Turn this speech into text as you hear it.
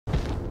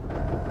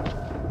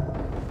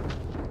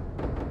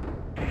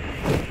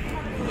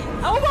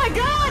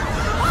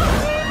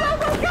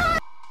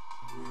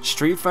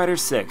Street Fighter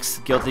 6,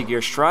 Guilty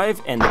Gear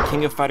Strive, and the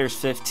King of Fighters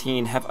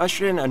 15 have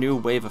ushered in a new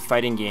wave of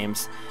fighting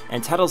games,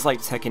 and titles like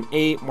Tekken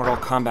 8, Mortal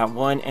Kombat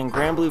 1, and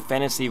Grand Blue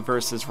Fantasy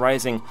vs.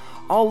 Rising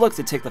all look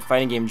to take the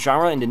fighting game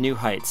genre into new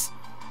heights.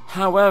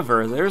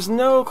 However, there's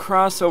no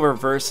crossover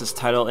versus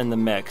title in the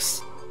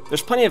mix.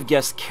 There's plenty of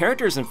guest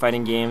characters in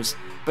fighting games,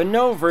 but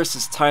no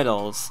versus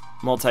titles.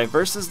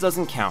 Multiverses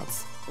doesn't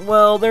count.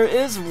 Well, there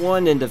is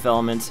one in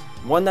development,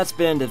 one that's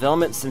been in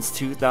development since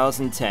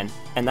 2010,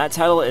 and that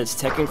title is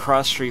Tekken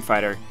X Street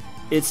Fighter.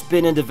 It's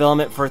been in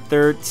development for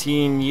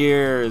 13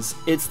 years.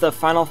 It's the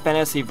Final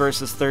Fantasy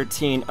vs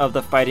 13 of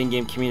the fighting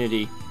game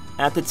community.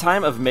 At the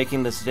time of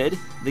making this vid,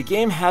 the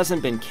game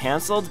hasn't been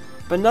cancelled,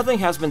 but nothing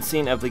has been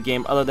seen of the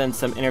game other than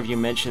some interview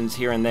mentions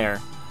here and there.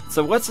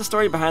 So what's the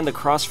story behind the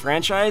Cross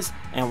franchise,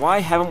 and why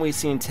haven't we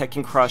seen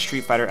Tekken X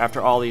Street Fighter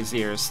after all these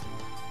years?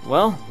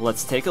 Well,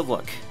 let's take a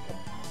look.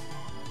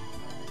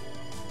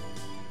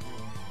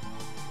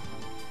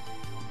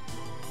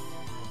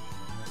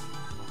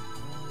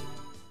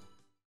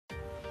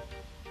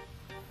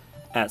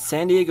 At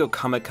San Diego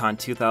Comic-Con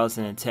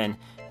 2010,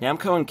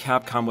 Namco and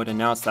Capcom would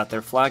announce that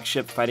their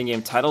flagship fighting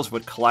game titles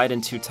would collide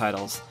in two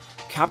titles.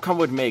 Capcom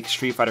would make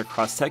Street Fighter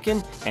X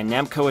Tekken, and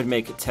Namco would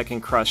make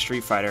Tekken X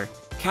Street Fighter.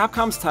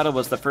 Capcom's title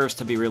was the first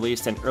to be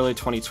released in early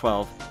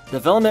 2012.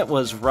 Development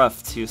was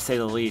rough, to say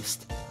the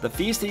least. The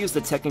fees to use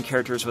the Tekken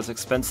characters was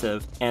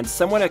expensive, and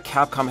someone at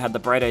Capcom had the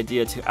bright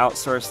idea to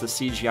outsource the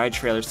CGI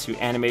trailers to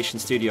animation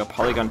studio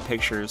Polygon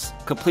Pictures,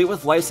 complete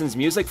with licensed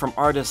music from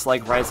artists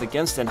like Rise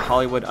Against and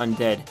Hollywood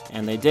Undead,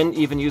 and they didn't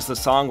even use the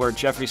song where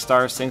Jeffree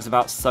Star sings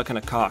about sucking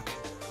a cock.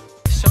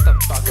 Shut the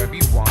fuck up,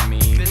 you want me.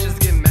 Bitches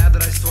get mad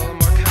that I swallow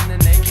more cum than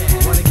they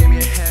can. Wanna give me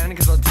a hand,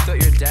 cause I'll do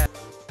that you're dead.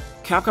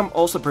 Capcom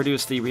also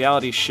produced the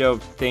reality show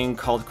thing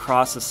called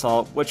Cross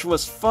Assault, which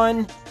was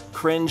fun,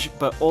 cringe,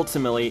 but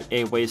ultimately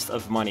a waste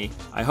of money.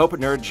 I hope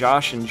Nerd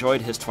Josh enjoyed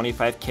his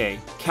 $25K.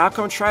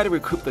 Capcom tried to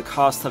recoup the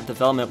cost of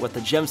development with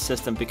the gem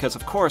system because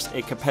of course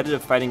a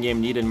competitive fighting game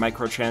needed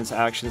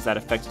microtransactions that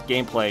affected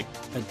gameplay.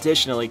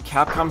 Additionally,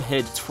 Capcom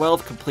hid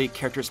 12 complete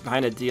characters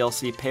behind a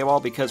DLC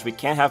paywall because we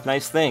can't have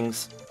nice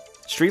things.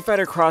 Street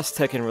Fighter X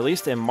Tekken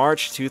released in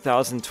March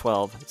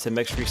 2012 to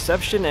mixed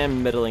reception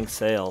and middling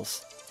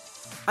sales.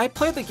 I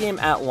played the game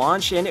at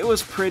launch and it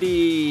was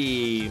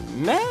pretty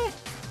meh.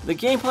 The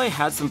gameplay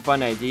had some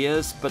fun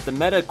ideas, but the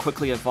meta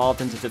quickly evolved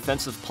into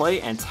defensive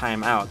play and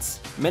timeouts.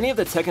 Many of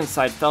the Tekken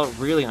side felt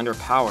really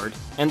underpowered,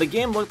 and the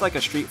game looked like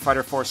a Street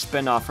Fighter 4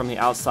 spin-off from the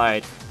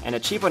outside, and a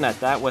cheap one at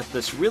that with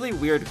this really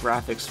weird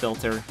graphics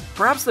filter.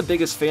 Perhaps the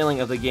biggest failing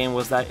of the game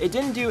was that it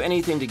didn't do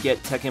anything to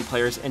get Tekken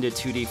players into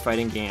 2D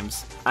fighting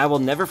games. I will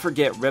never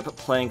forget Rip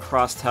playing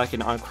Cross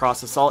Tekken on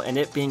Cross Assault and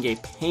it being a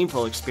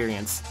painful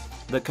experience.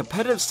 The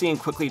competitive scene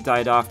quickly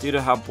died off due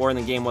to how boring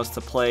the game was to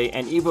play,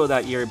 and EVO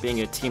that year being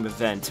a team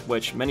event,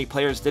 which many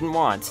players didn't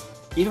want.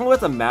 Even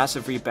with a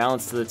massive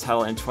rebalance to the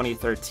title in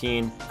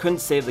 2013, couldn't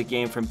save the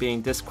game from being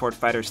Discord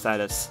fighter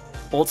status.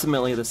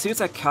 Ultimately, the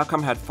suits at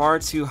Capcom had far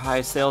too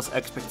high sales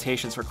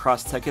expectations for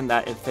Cross Tekken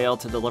that it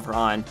failed to deliver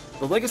on.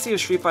 The legacy of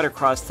Street Fighter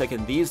X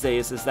Tekken these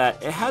days is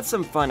that it had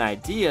some fun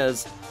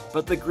ideas,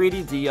 but the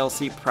greedy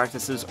DLC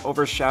practices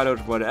overshadowed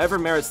whatever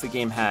merits the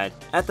game had.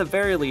 At the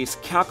very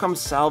least, Capcom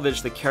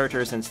salvaged the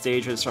characters and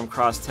stages from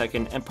Cross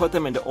Tekken and put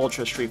them into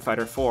Ultra Street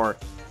Fighter 4.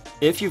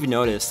 If you've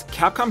noticed,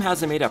 Capcom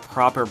hasn't made a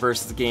proper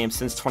versus game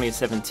since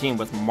 2017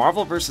 with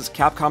Marvel vs.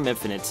 Capcom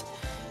Infinite.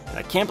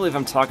 I can't believe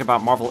I'm talking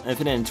about Marvel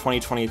Infinite in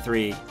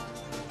 2023.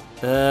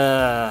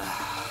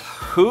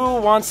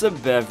 Who wants a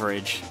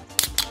beverage?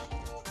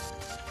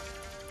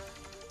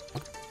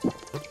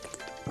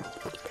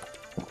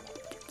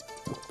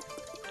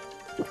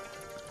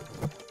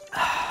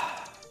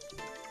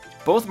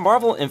 Both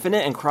Marvel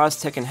Infinite and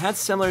Cross Tekken had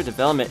similar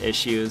development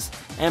issues,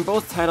 and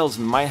both titles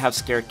might have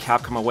scared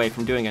Capcom away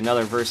from doing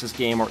another versus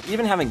game or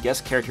even having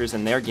guest characters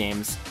in their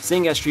games,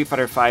 seeing as Street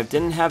Fighter V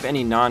didn't have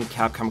any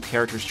non-Capcom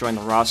characters join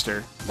the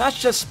roster. That's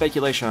just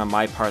speculation on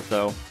my part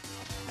though.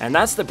 And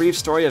that's the brief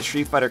story of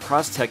Street Fighter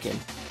X Tekken.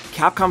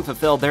 Capcom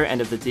fulfilled their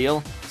end of the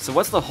deal, so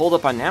what's the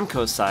holdup on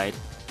Namco's side?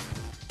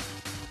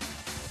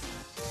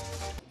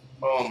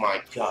 Oh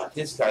my god,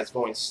 this guy's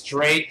going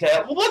straight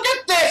to... Look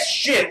at this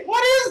shit!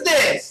 What is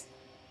this?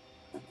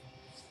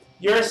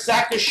 You're a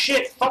sack of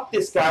shit. Fuck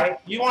this guy.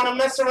 You want to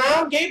mess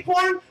around? Gay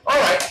porn?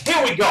 Alright,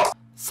 here we go.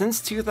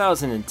 Since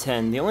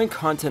 2010, the only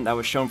content that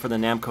was shown for the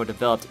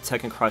Namco-developed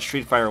Tekken X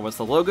Street Fighter was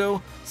the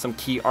logo, some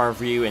key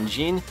Ryu and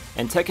Jin,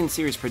 and Tekken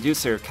series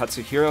producer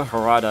Katsuhiro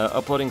Harada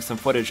uploading some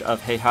footage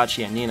of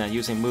Heihachi and Nina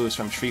using moves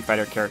from Street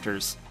Fighter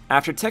characters.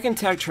 After Tekken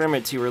Tag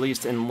Tournament 2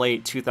 released in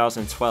late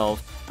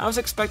 2012, I was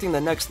expecting the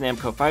next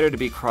Namco fighter to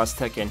be Cross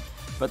Tekken,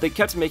 but they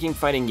kept making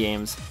fighting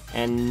games,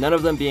 and none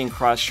of them being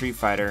Cross Street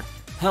Fighter.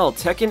 Hell,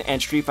 Tekken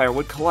and Street Fighter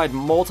would collide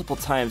multiple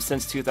times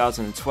since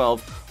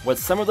 2012, with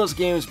some of those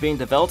games being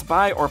developed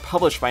by or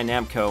published by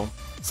Namco.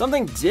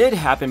 Something did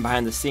happen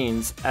behind the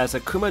scenes, as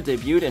Akuma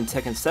debuted in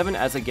Tekken 7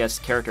 as a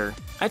guest character.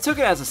 I took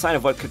it as a sign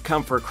of what could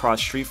come for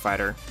Cross Street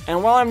Fighter,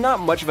 and while I'm not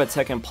much of a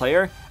Tekken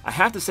player, I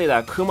have to say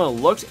that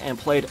Akuma looked and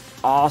played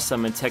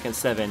awesome in Tekken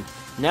 7.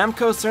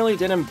 Namco certainly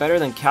did him better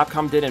than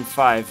Capcom did in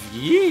 5.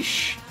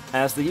 Yeesh!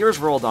 As the years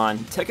rolled on,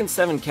 Tekken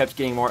 7 kept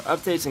getting more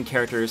updates and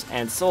characters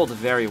and sold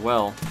very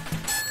well.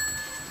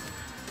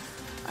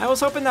 I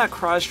was hoping that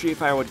Cross Street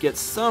Fighter would get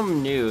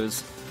some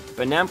news,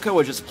 but Namco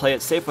would just play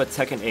it safe with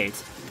Tekken 8,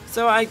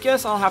 so I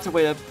guess I'll have to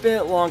wait a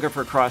bit longer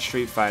for Cross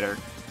Street Fighter.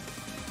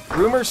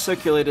 Rumors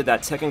circulated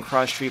that Tekken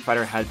Cross Street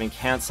Fighter had been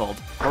cancelled.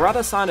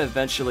 Harada-san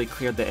eventually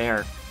cleared the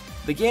air.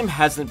 The game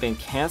hasn't been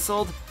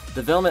cancelled,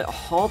 development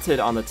halted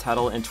on the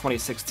title in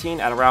 2016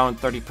 at around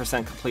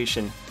 30%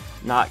 completion.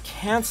 Not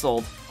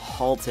cancelled,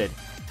 halted.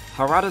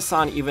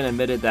 Harada-san even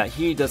admitted that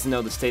he doesn't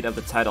know the state of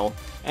the title,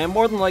 and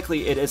more than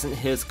likely it isn't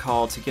his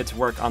call to get to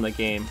work on the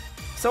game.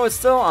 So it's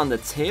still on the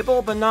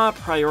table, but not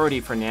a priority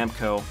for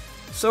Namco.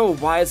 So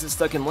why is it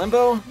stuck in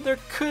limbo? There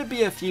could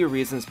be a few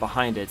reasons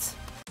behind it.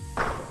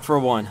 For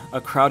one,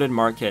 a crowded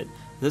market.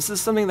 This is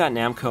something that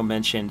Namco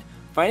mentioned.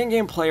 Fighting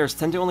game players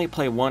tend to only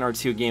play 1 or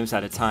 2 games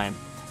at a time.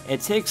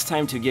 It takes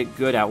time to get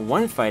good at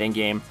one fighting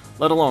game,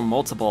 let alone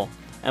multiple,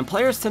 and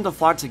players tend to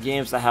flock to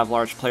games that have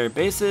large player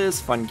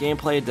bases, fun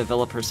gameplay,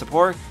 developer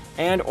support,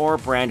 and or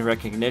brand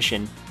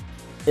recognition.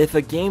 If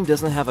a game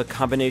doesn't have a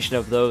combination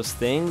of those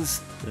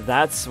things,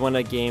 that's when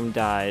a game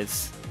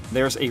dies.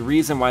 There's a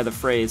reason why the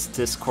phrase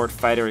Discord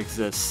Fighter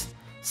exists.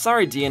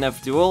 Sorry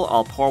DNF Duel,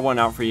 I'll pour one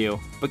out for you,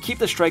 but keep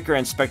the Striker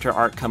and Spectre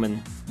art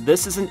coming.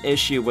 This is an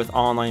issue with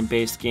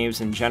online-based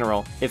games in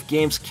general. If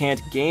games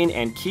can't gain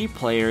and keep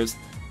players,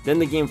 then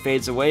the game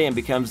fades away and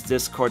becomes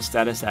Discord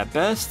status at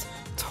best,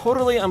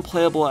 totally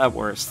unplayable at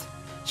worst.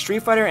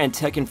 Street Fighter and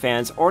Tekken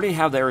fans already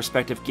have their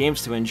respective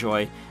games to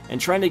enjoy, and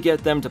trying to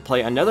get them to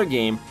play another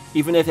game,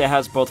 even if it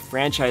has both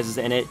franchises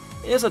in it,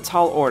 is a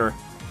tall order.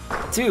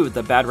 2.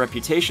 The bad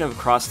reputation of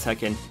Cross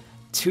Tekken.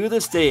 To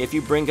this day, if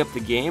you bring up the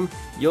game,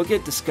 you'll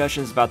get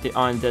discussions about the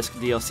on-disc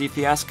DLC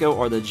fiasco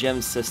or the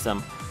gem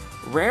system.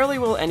 Rarely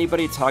will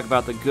anybody talk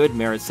about the good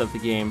merits of the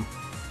game.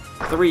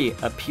 3.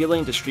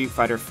 Appealing to Street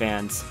Fighter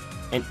fans.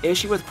 An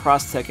issue with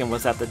Cross Tekken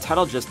was that the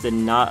title just did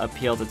not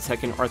appeal to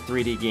Tekken or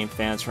 3D game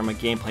fans from a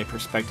gameplay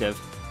perspective.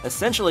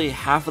 Essentially,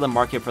 half of the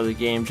market for the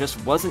game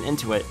just wasn't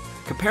into it.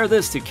 Compare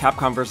this to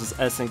Capcom vs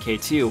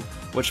SNK 2,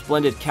 which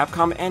blended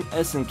Capcom and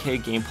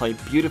SNK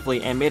gameplay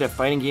beautifully and made a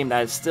fighting game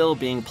that is still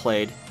being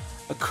played.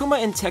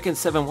 Akuma in Tekken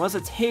 7 was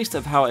a taste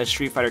of how a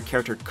Street Fighter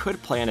character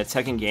could play in a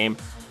Tekken game,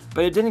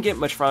 but it didn't get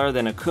much farther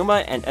than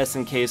Akuma and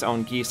SNK's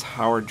own Geese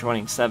Howard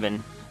joining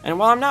 7. And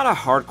while I'm not a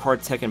hardcore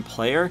Tekken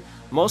player,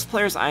 most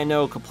players I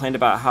know complained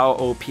about how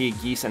OP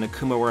Geese and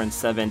Akuma were in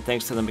 7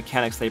 thanks to the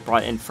mechanics they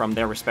brought in from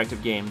their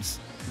respective games.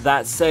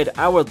 That said,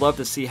 I would love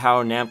to see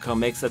how Namco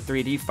makes a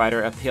 3D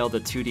fighter appeal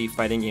to 2D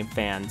fighting game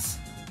fans.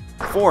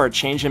 4.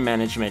 Change in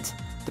management.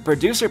 The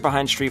producer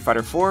behind Street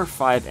Fighter 4,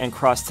 5, and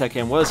Cross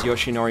Tekken was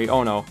Yoshinori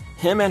Ono.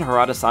 Him and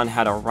Harada-san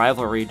had a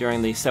rivalry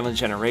during the 7th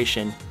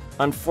generation.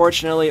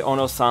 Unfortunately,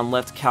 Ono-san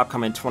left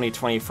Capcom in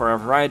 2020 for a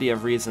variety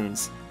of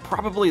reasons,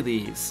 probably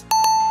these.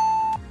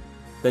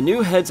 The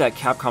new heads at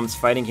Capcom's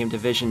fighting game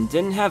division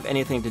didn't have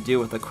anything to do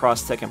with the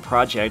Cross Tekken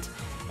project,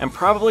 and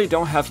probably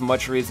don't have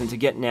much reason to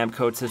get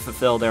Namco to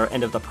fulfill their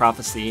end of the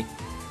prophecy.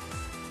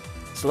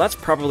 So that's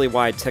probably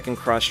why Tekken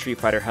Cross Street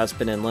Fighter has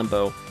been in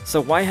limbo. So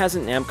why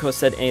hasn't Namco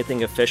said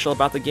anything official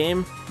about the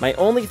game? My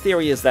only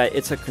theory is that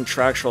it's a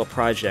contractual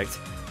project.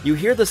 You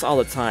hear this all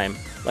the time,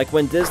 like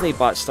when Disney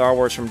bought Star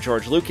Wars from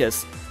George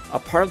Lucas, a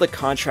part of the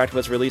contract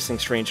was releasing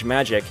Strange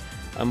Magic,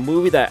 a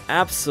movie that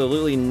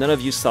absolutely none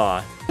of you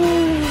saw.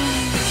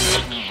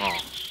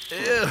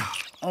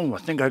 Oh, I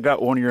think I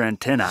got one of your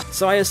antennae.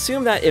 So I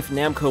assume that if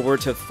Namco were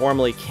to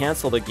formally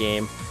cancel the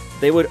game,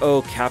 they would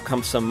owe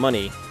Capcom some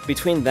money.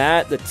 Between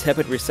that, the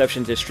tepid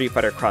reception to Street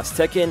Fighter Cross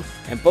Tekken,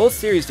 and both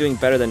series doing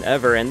better than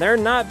ever, and there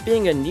not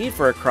being a need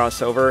for a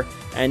crossover,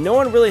 and no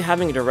one really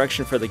having a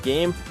direction for the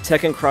game,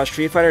 Tekken Cross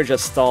Street Fighter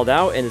just stalled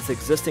out and is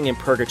existing in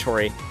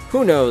purgatory.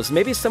 Who knows,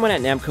 maybe someone at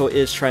Namco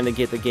is trying to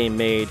get the game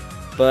made,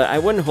 but I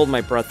wouldn't hold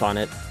my breath on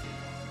it.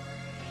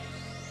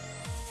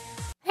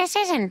 This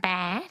isn't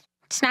bad.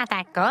 It's not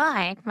that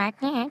good, but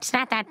yeah, it's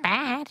not that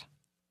bad.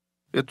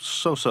 It's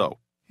so-so.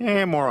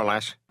 Yeah, more or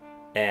less.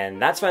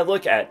 And that's my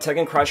look at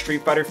Tekken Cross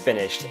Street Fighter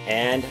finished,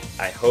 and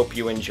I hope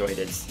you enjoyed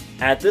it.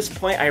 At this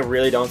point, I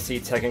really don't see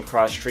Tekken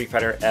Cross Street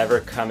Fighter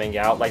ever coming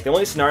out. Like, the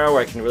only scenario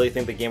where I can really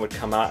think the game would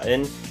come out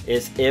in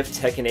is if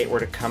Tekken 8 were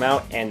to come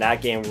out and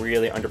that game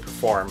really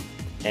underperform.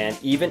 And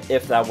even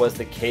if that was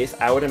the case,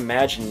 I would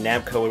imagine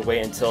Namco would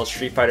wait until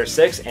Street Fighter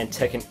 6 and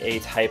Tekken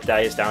 8 hype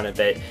dies down a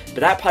bit, but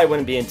that probably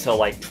wouldn't be until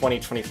like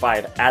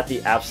 2025 at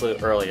the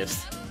absolute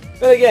earliest.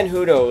 But again,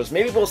 who knows,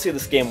 maybe we'll see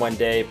this game one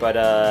day, but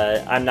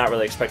I'm not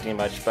really expecting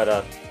much,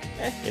 but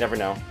you never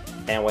know.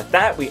 And with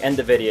that, we end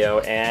the video,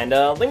 and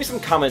leave me some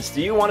comments.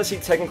 Do you want to see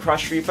Tekken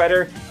Cross Street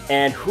Fighter?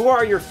 And who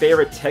are your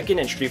favorite Tekken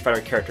and Street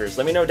Fighter characters?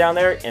 Let me know down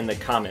there in the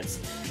comments.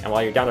 And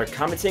while you're down there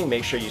commenting,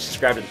 make sure you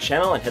subscribe to the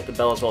channel and hit the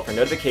bell as well for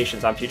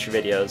notifications on future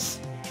videos.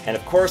 And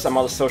of course, I'm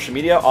on the social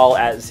media, all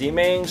at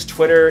ZMangs,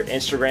 Twitter,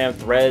 Instagram,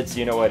 Threads,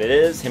 you know what it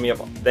is. Hit me up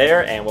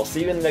there, and we'll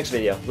see you in the next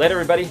video. Later,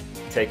 everybody.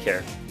 Take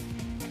care.